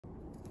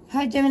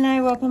Hi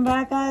Gemini, welcome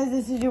back guys.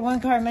 This is your one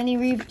card money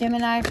read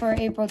Gemini for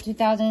April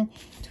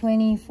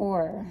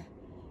 2024.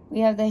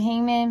 We have the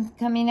Hangman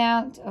coming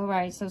out. All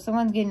right, so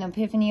someone's getting an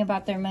epiphany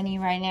about their money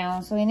right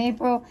now. So in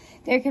April,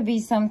 there could be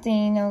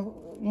something,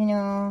 you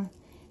know,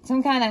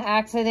 some kind of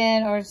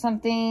accident or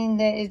something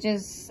that is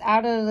just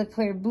out of the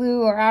clear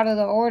blue or out of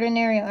the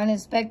ordinary or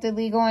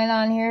unexpectedly going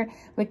on here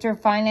with your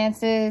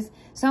finances.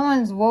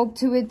 Someone's woke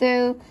to it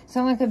though.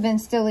 Someone could have been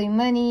stealing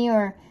money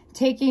or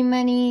taking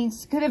money.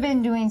 Could have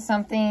been doing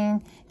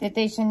something that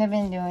they shouldn't have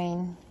been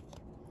doing.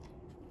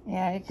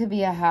 Yeah, it could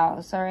be a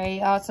house, all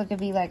right? Also could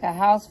be like a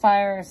house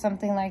fire or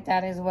something like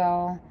that as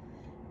well.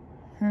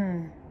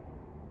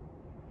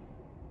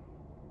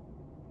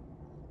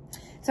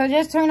 So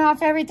just turn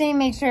off everything.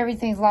 Make sure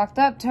everything's locked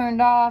up,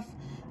 turned off.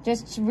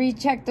 Just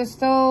recheck the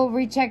stove,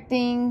 recheck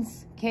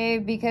things, okay?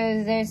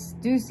 Because there's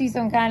do see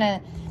some kind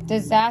of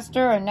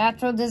disaster or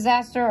natural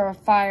disaster or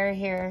fire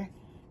here,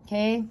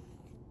 okay?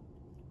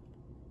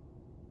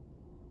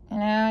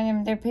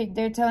 And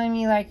they're telling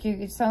me like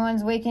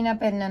someone's waking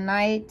up in the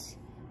night,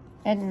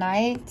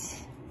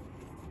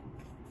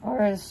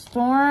 or a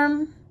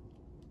storm.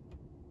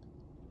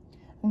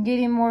 I'm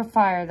getting more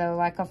fire though,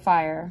 like a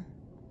fire.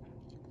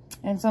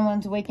 And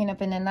someone's waking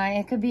up in the night.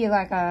 It could be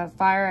like a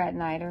fire at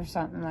night or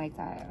something like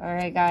that. All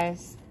right,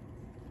 guys.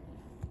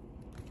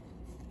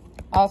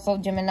 Also,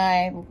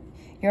 Gemini,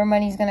 your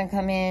money's going to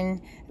come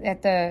in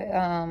at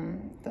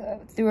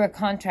through a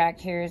contract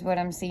here is what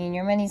I'm seeing.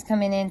 Your money's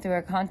coming in through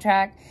a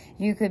contract.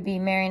 You could be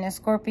marrying a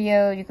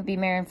Scorpio. You could be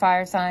marrying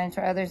fire signs.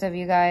 For others of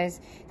you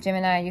guys,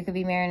 Gemini, you could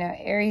be marrying an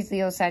Aries,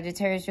 Leo,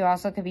 Sagittarius. You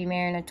also could be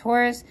marrying a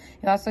Taurus.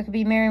 You also could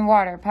be marrying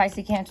water,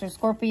 Pisces, Cancer,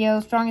 Scorpio.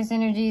 Strongest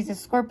energies is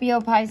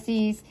Scorpio,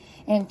 Pisces,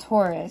 and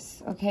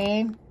Taurus,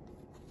 okay?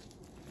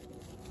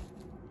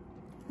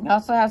 You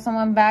also have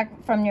someone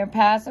back from your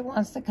past that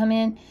wants to come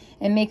in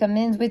and make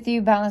amends with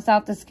you, balance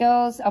out the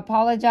scales,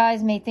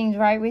 apologize, make things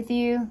right with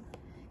you.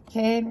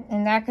 Okay,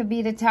 and that could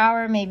be the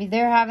tower. Maybe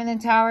they're having a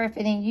tower. If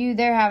it ain't you,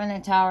 they're having a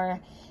tower.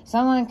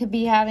 Someone could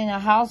be having a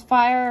house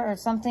fire or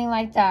something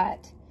like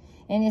that.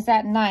 And it's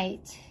at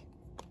night.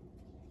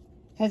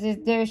 Because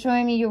they're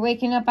showing me you're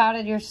waking up out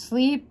of your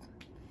sleep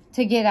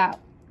to get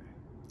out.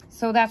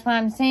 So that's what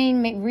I'm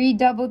saying.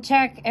 Double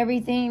check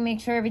everything.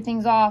 Make sure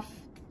everything's off.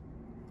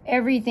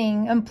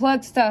 Everything.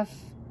 Unplug stuff.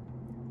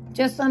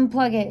 Just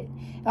unplug it.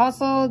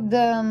 Also,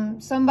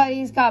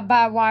 somebody's got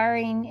bad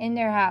wiring in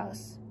their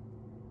house.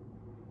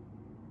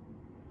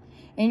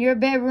 And your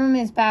bedroom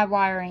is bad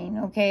wiring,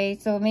 okay?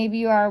 So maybe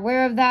you are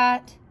aware of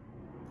that.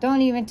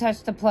 Don't even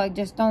touch the plug.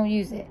 Just don't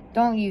use it.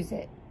 Don't use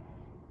it.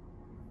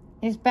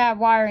 It's bad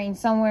wiring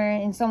somewhere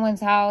in someone's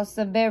house.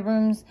 The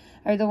bedrooms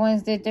are the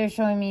ones that they're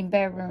showing me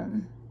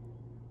bedroom.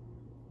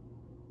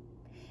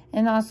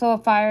 And also a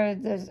fire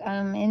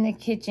in the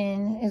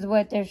kitchen is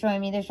what they're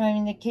showing me. They're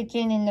showing me the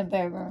kitchen and the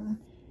bedroom.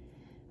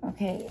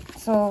 Okay,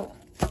 so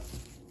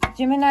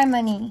Gemini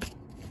money,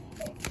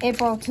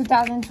 April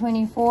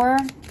 2024.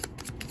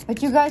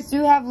 But you guys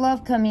do have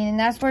love coming, and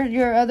that's where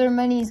your other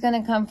money is going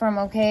to come from,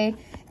 okay?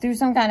 Through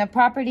some kind of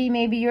property.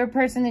 Maybe your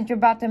person that you're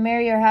about to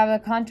marry or have a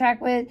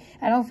contract with.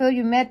 I don't feel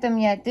you met them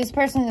yet. This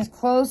person is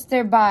close,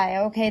 they're by,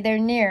 okay? They're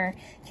near,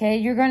 okay?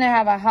 You're going to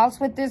have a house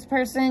with this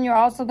person. You're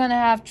also going to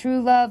have true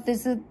love.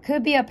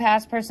 Could be a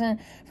past person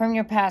from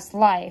your past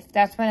life.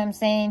 That's what I'm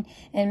saying.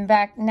 And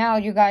now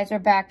you guys are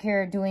back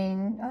here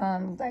doing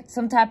like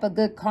some type of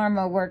good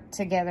karma work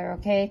together,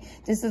 okay?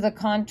 This is a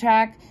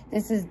contract.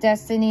 This is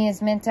destiny.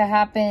 It's meant to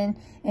happen.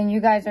 And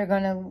you guys are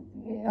going to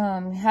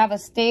have a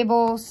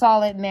stable,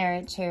 solid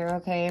marriage here,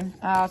 okay?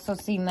 I also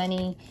see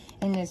money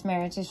in this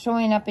marriage. It's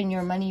showing up in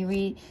your money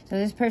read. So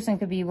this person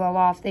could be well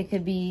off. They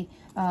could be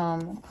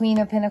Queen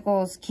of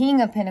Pentacles,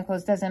 King of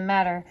Pentacles, doesn't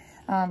matter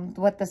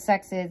what the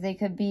sex is. They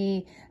could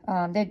be,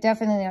 they're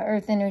definitely an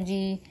earth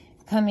energy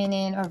coming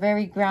in or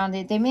very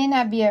grounded. They may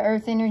not be an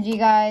earth energy,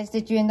 guys,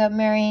 that you end up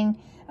marrying,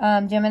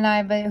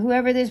 Gemini, but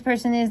whoever this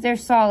person is, they're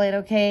solid,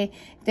 okay?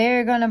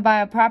 They're going to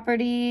buy a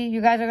property.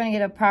 You guys are going to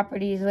get a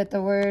property is what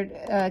the word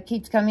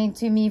keeps coming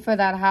to me for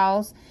that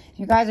house.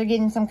 You guys are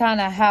getting some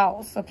kind of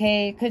house,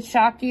 okay? It could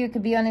shock you. It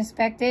could be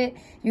unexpected.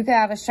 You could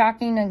have a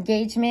shocking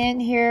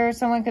engagement here.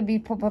 Someone could be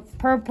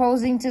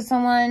proposing to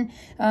someone.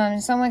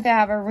 Someone could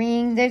have a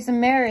ring. There's a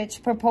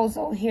marriage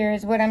proposal here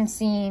is what I'm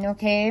seeing,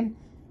 okay?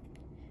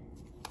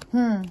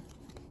 And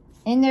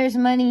there's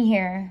money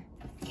here.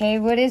 Okay,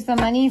 what is the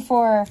money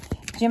for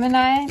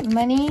Gemini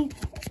money,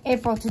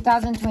 April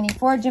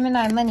 2024.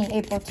 Gemini money,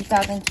 April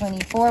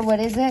 2024. What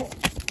is it?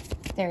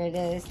 There it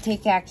is.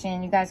 Take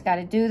action. You guys got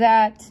to do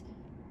that.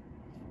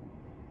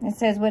 It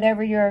says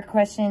whatever your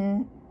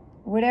question,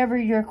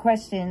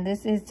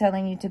 this is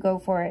telling you to go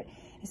for it.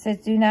 It says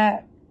do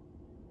not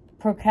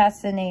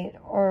procrastinate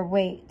or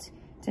wait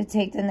to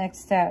take the next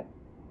step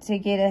to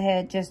get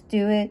ahead. Just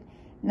do it.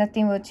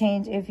 Nothing will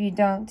change if you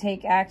don't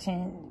take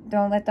action.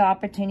 Don't let the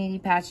opportunity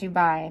pass you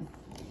by.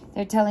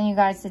 They're telling you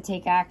guys to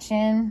take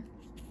action.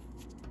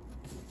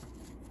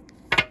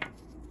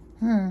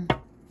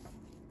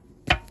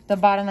 The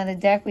bottom of the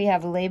deck, we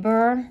have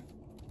laborer.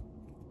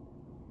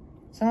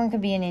 Someone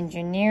could be in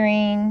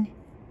engineering,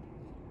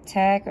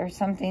 tech, or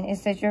something. It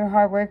says your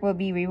hard work will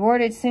be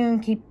rewarded soon.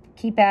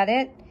 Keep at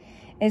it.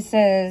 It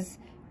says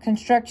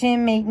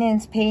construction,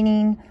 maintenance,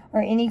 painting,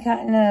 or any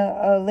kind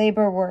of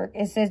labor work.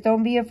 It says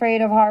don't be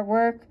afraid of hard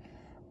work.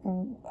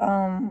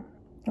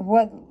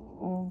 What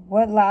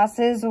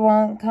losses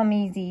won't come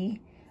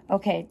easy.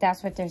 Okay,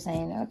 that's what they're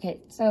saying. Okay,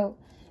 so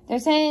they're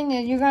saying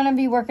that you're going to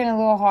be working a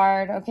little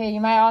hard. Okay, you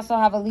might also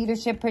have a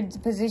leadership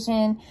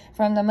position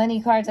from the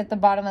money cards at the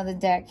bottom of the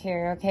deck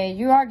here. Okay,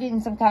 you are getting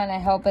some kind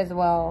of help as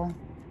well.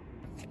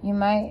 You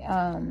might,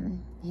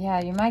 yeah,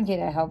 you might get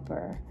a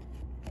helper.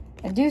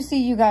 I do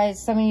see you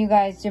guys, some of you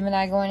guys,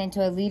 Gemini, going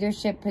into a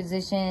leadership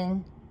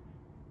position.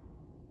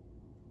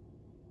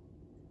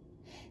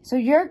 So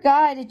your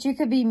guy that you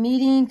could be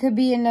meeting could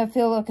be in the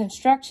field of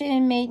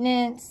construction,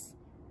 maintenance,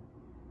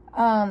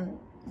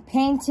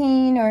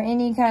 painting, or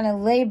any kind of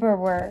labor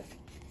work.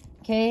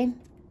 Okay?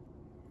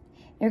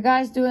 Your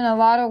guy's doing a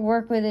lot of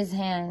work with his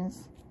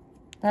hands.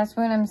 That's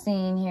what I'm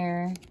seeing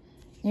here.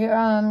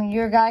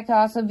 Your guy could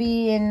also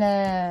be in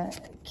the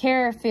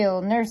care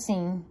field,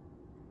 nursing,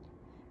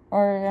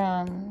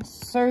 or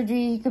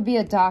surgery. He could be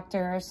a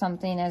doctor or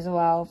something as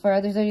well. For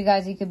others of you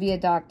guys, he could be a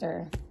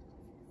doctor.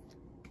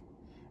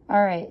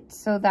 All right,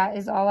 so that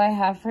is all I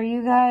have for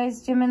you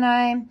guys,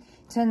 Gemini.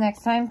 Till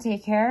next time,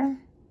 take care.